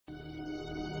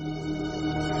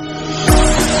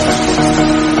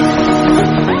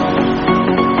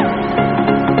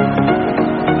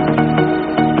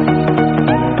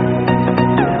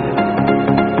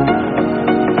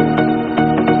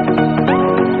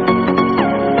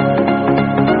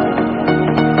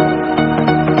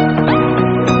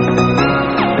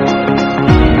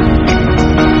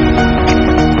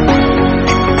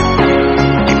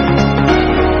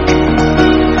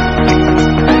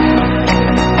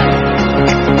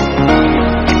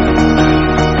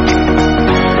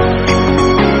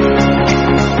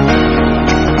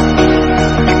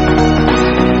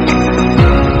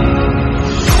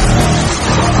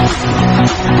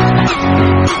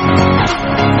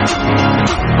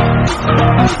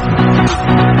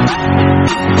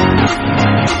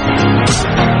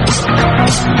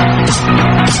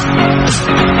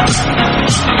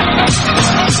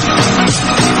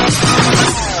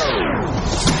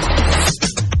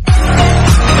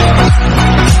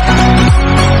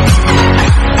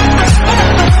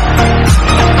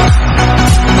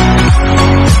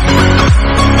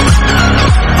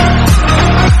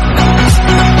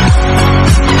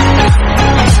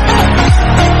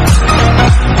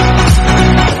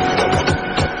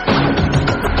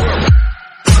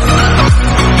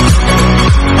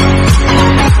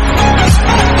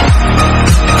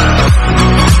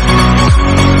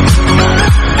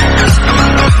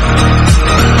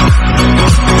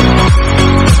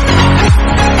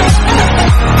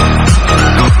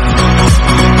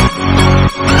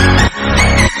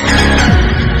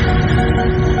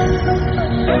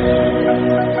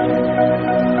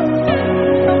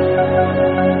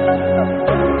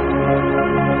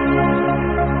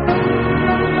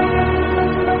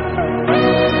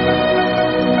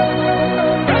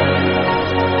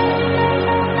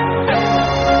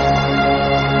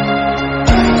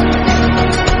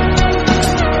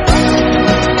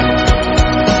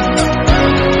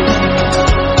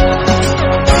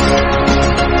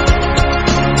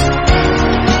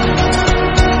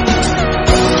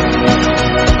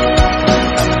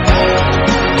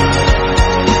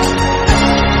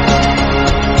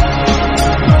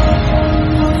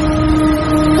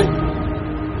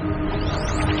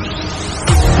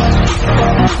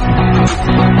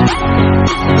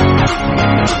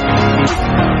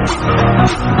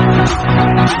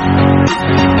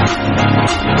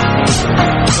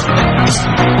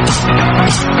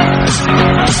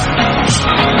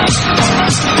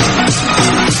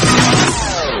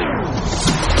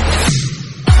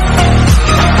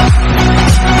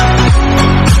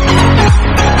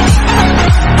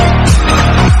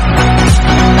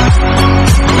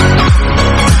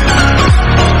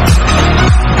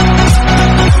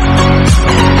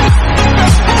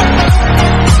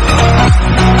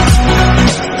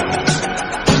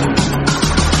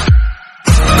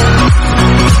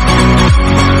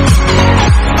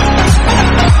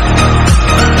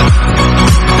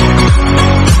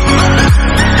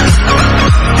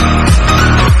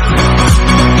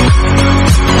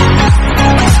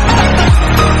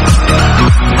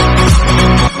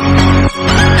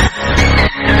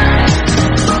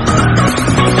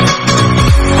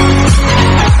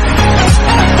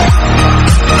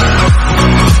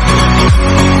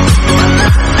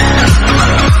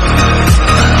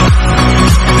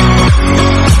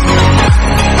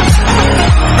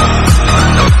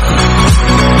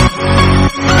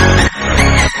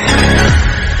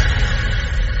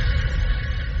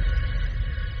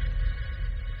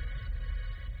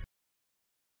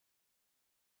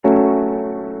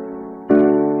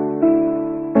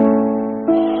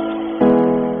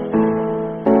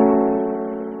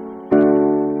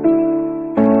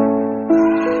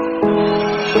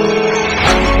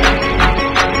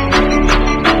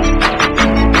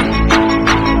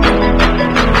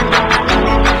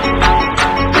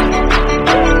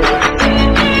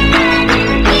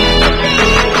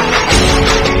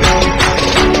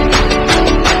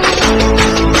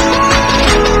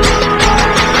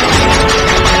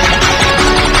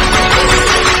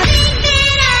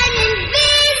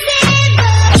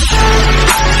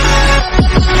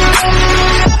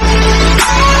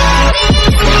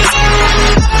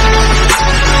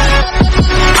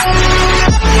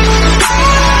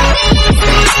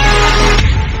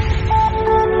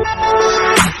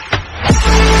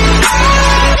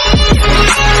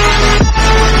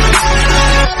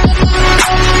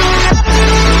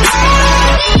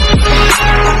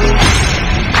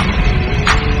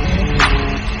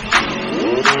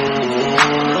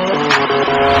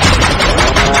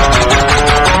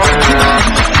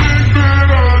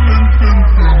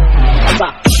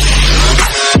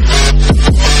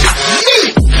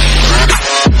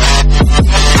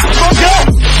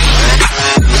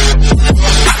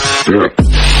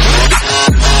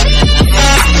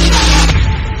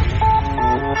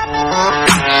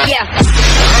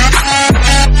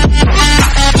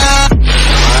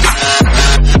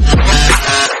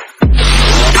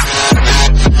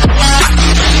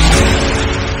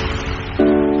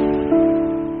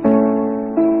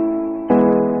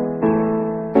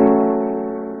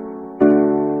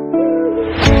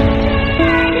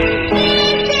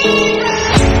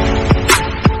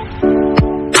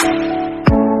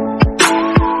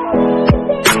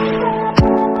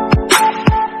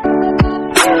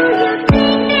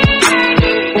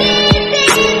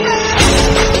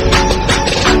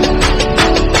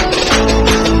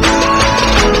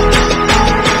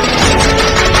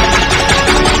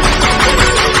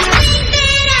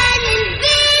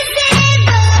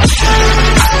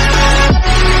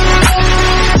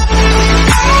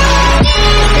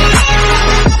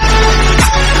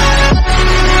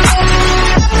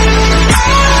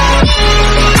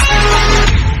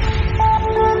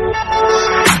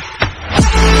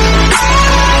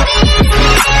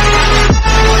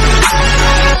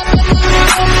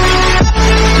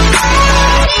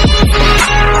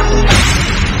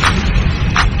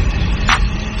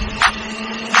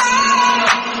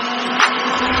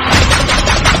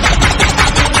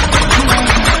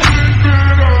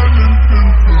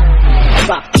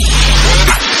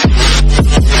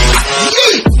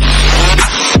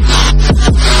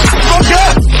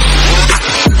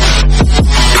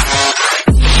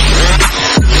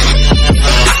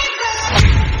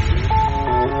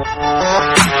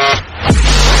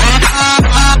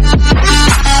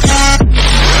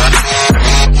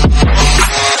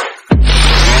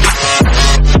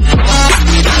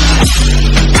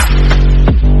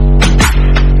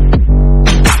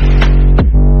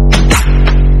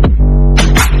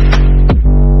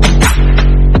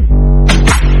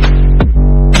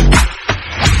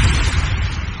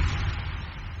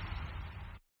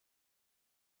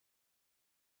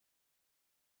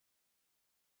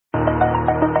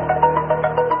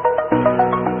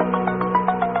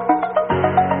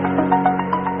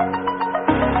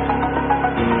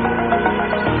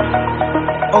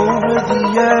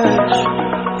edge,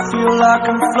 feel like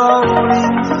I'm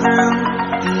floating through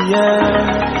the air.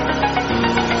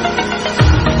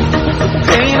 The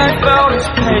pain I felt is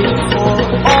paid for,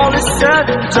 all is said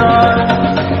and done.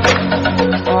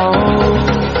 Oh,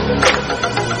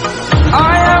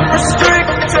 I am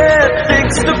restricted,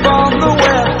 fixed upon the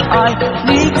web. I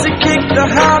need to kick the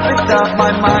habit that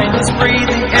my mind is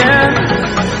breathing in.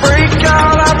 Break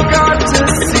out, I've got to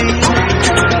see.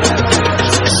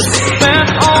 Spent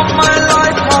all my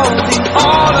life holding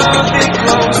all of it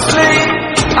closely.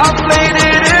 I played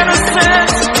it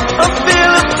innocent, a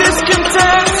feel of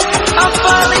discontent. I'm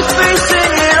finally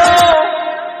facing it all,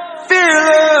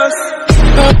 fearless.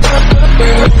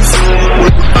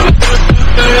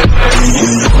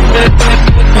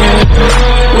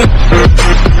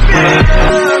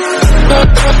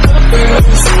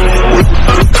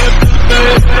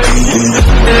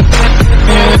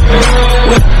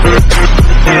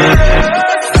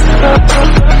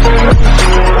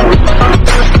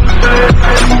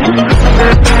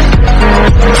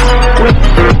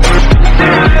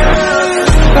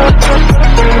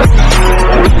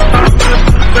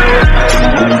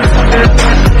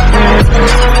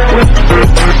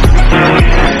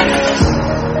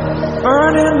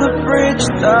 Burning the bridge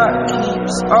that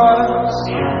keeps us.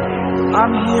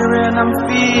 I'm here and I'm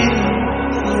feeling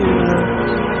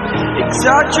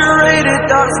exaggerated,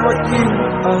 that's what you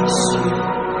assume.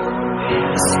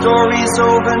 The story's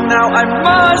over now, I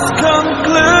must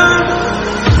conclude.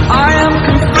 I am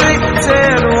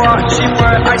conflicted, watching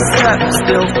where I step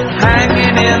still,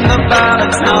 hanging in the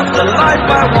balance. Not the life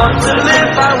I want to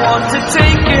live, I want to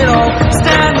take it all.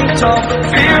 Standing tall,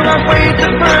 fear I weighed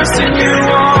the person you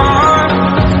are.